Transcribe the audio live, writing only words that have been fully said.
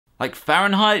Like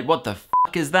Fahrenheit? What the f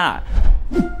is that?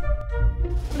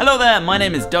 Hello there, my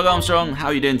name is Doug Armstrong. How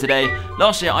are you doing today?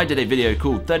 Last year I did a video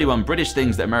called 31 British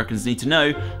Things That Americans Need to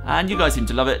Know, and you guys seem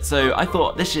to love it, so I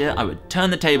thought this year I would turn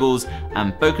the tables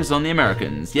and focus on the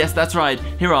Americans. Yes, that's right,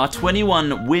 here are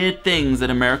 21 weird things that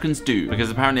Americans do,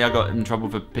 because apparently I got in trouble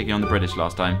for picking on the British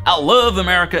last time. I love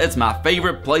America, it's my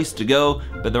favorite place to go,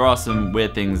 but there are some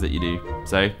weird things that you do,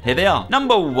 so here they are.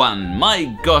 Number 1, my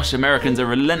gosh, Americans are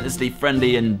relentlessly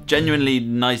friendly and genuinely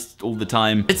nice all the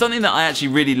time. It's something that I actually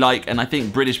really like, and I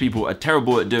think British people are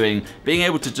terrible at doing, being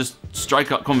able to just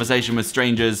strike up conversation with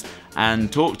strangers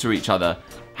and talk to each other.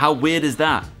 How weird is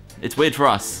that? It's weird for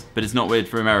us, but it's not weird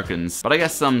for Americans. But I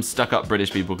guess some stuck-up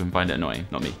British people can find it annoying,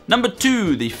 not me. Number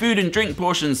 2, the food and drink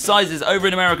portion sizes over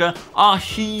in America are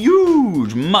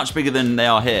huge, much bigger than they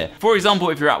are here. For example,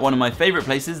 if you're at one of my favorite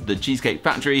places, the Cheesecake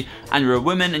Factory, and you're a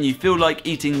woman and you feel like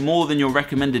eating more than your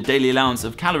recommended daily allowance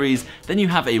of calories, then you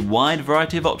have a wide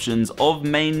variety of options of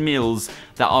main meals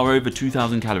that are over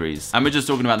 2,000 calories. And we're just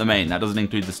talking about the main, that doesn't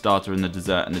include the starter and the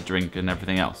dessert and the drink and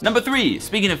everything else. Number 3,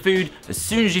 speaking of food, as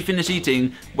soon as you finish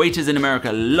eating, waiters in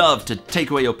America love to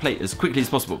take away your plate as quickly as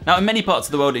possible. Now in many parts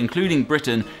of the world, including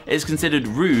Britain, it is considered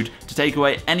rude to take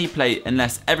away any plate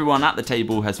unless everyone at the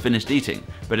table has finished eating.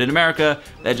 But in America,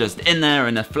 they're just in there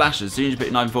in a flash as soon as you put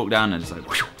your knife and fork down and it's like,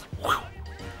 whoosh, whoosh.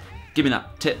 Give me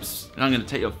that tips, and I'm gonna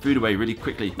take your food away really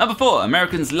quickly. Number 4,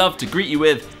 Americans love to greet you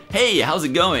with, hey, how's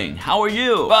it going? How are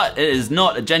you? But it is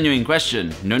not a genuine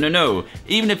question. No, no, no.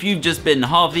 Even if you've just been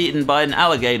half eaten by an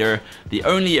alligator, the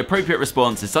only appropriate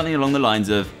response is something along the lines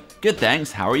of, good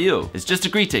thanks, how are you? It's just a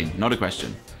greeting, not a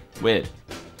question. Weird.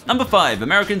 Number 5,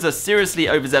 Americans are seriously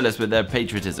overzealous with their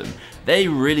patriotism. They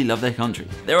really love their country.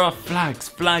 There are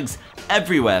flags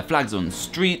everywhere. Flags on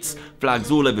streets, flags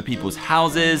all over people's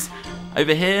houses.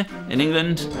 Over here, in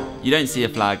England, you don't see a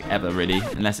flag ever really,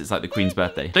 unless it's like the Queen's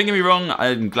birthday. Don't get me wrong,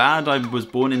 I'm glad I was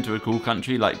born into a cool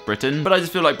country like Britain, but I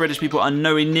just feel like British people are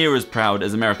nowhere near as proud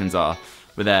as Americans are,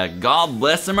 with their God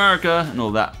bless America and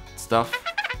all that stuff.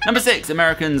 Number 6,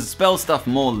 Americans spell stuff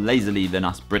more lazily than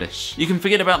us British. You can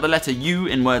forget about the letter U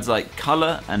in words like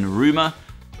colour and rumour,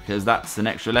 because that's an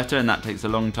extra letter and that takes a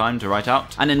long time to write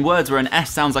out. And in words where an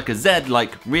S sounds like a Z,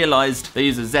 like realised, they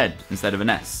use a Z instead of an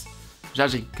S. Which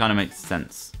actually kind of makes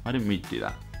sense. Why didn't we do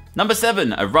that? Number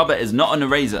 7, a rubber is not an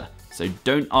eraser, so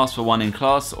don't ask for one in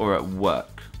class or at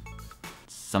work.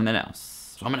 Something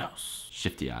else. Someone else.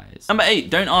 Shifty eyes. Number 8,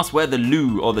 don't ask where the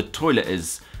loo or the toilet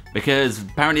is, because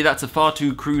apparently that's a far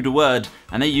too crude a word,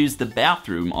 and they use the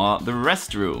bathroom or the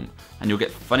restroom, and you'll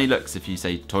get funny looks if you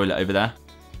say toilet over there.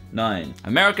 9,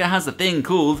 America has a thing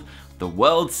called the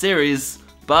World Series,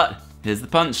 but here's the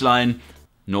punchline,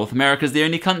 North America's the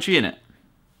only country in it.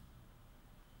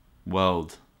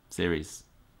 World Series.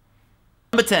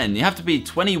 Number 10, you have to be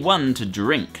 21 to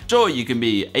drink. Sure, you can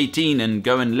be 18 and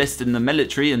go enlist in the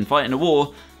military and fight in a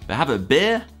war, but have a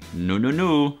beer? No, no,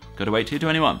 no. Gotta wait till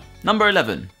 21. Number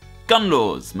 11, gun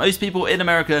laws. Most people in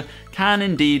America can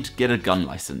indeed get a gun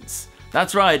license.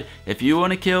 That's right, if you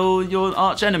want to kill your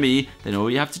arch enemy, then all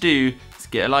you have to do is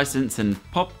get a license and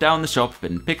pop down the shop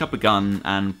and pick up a gun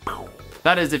and poof.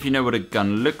 That is if you know what a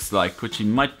gun looks like, which you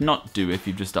might not do if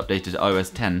you've just updated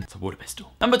iOS 10. It's a water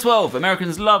pistol. Number 12,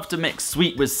 Americans love to mix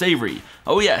sweet with savory.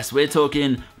 Oh yes, we're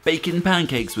talking bacon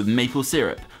pancakes with maple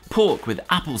syrup, pork with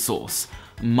applesauce,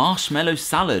 marshmallow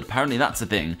salad, apparently that's a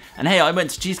thing. And hey, I went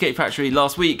to Cheesecake Factory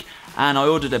last week and I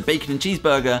ordered a bacon and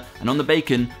cheeseburger, and on the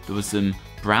bacon there was some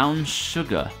brown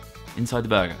sugar inside the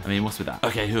burger. I mean, what's with that?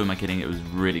 Okay, who am I kidding? It was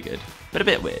really good, but a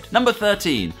bit weird. Number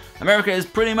 13, America is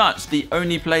pretty much the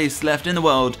only place left in the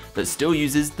world that still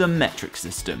uses the metric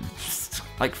system.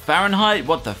 Like Fahrenheit?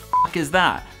 What the f is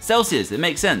that? Celsius, it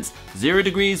makes sense. 0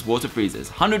 degrees, water freezes.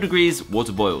 100 degrees,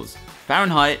 water boils.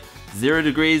 Fahrenheit, 0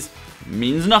 degrees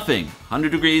means nothing.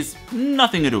 100 degrees,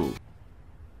 nothing at all.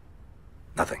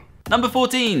 Nothing. Number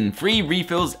 14, free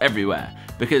refills everywhere.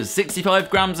 Because 65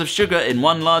 grams of sugar in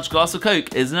one large glass of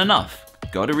Coke isn't enough.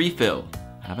 Gotta refill.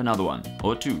 Have another one,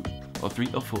 or 2, or 3,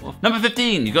 or 4. Number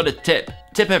 15, you gotta tip.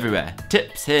 Tip everywhere.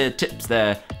 Tips here, tips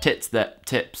there, tits there,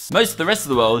 tips. Most of the rest of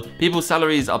the world, people's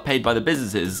salaries are paid by the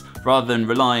businesses rather than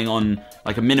relying on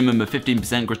like a minimum of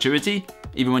 15% gratuity,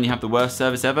 even when you have the worst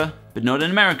service ever. But not in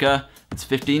America, it's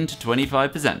 15 to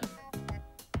 25%.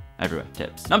 Everywhere,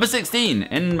 tips. Number 16,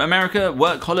 in America,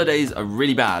 work holidays are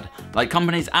really bad. Like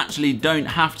companies actually don't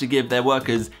have to give their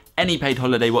workers any paid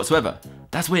holiday whatsoever.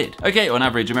 That's weird. Okay, on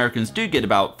average, Americans do get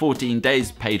about 14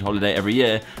 days paid holiday every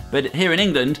year, but here in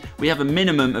England, we have a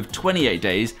minimum of 28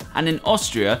 days, and in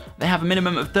Austria, they have a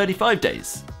minimum of 35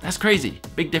 days. That's crazy,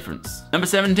 big difference. Number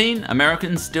 17,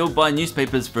 Americans still buy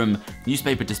newspapers from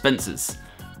newspaper dispensers.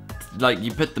 like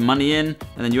you put the money in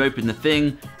and then you open the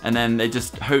thing and then they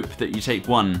just hope that you take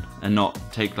one and not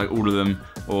take like all of them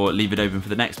or leave it open for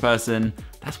the next person.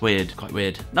 That's weird, quite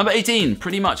weird. Number 18,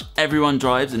 pretty much everyone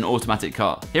drives an automatic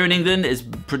car. Here in England, it's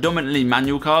predominantly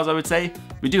manual cars, I would say.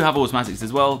 We do have automatics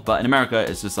as well, but in America,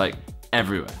 it's just like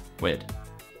everywhere. Weird,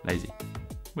 lazy,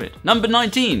 weird. Number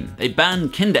 19, they ban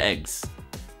Kinder eggs,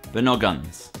 but not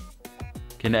guns.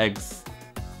 Kinder eggs,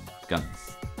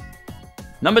 guns.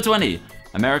 Number 20,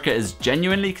 America is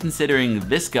genuinely considering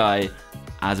this guy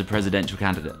as a presidential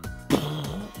candidate.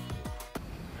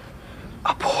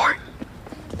 Abort.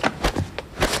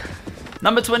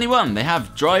 Number 21, they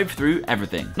have drive-through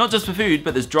everything. Not just for food,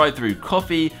 but there's drive-through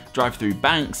coffee, drive-through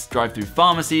banks, drive-through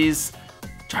pharmacies,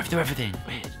 drive-through everything.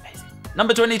 Weird, lazy.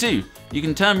 Number 22, you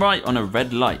can turn right on a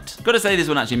red light. Gotta say this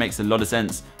one actually makes a lot of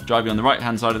sense. Driving on the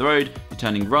right-hand side of the road, you're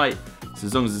turning right, so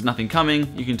as long as there's nothing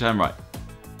coming, you can turn right.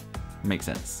 Makes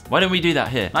sense. Why don't we do that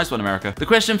here? Nice one, America. The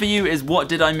question for you is, what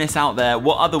did I miss out there?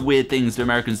 What other weird things do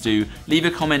Americans do? Leave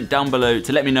a comment down below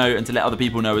to let me know and to let other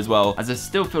people know as well, as I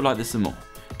still feel like there's some more.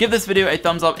 Give this video a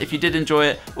thumbs up if you did enjoy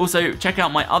it. Also, check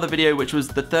out my other video, which was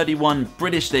the 31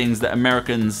 British things that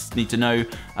Americans need to know.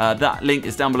 That link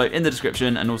is down below in the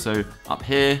description and also up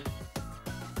here.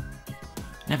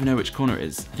 Never know which corner it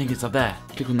is. I think it's up there.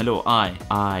 Click on the little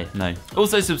eye. No.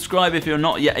 Also subscribe if you're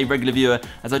not yet a regular viewer,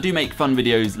 as I do make fun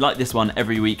videos like this one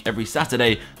every week, every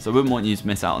Saturday, so I wouldn't want you to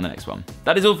miss out on the next one.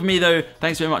 That is all for me though.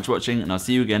 Thanks very much for watching, and I'll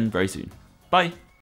see you again very soon. Bye.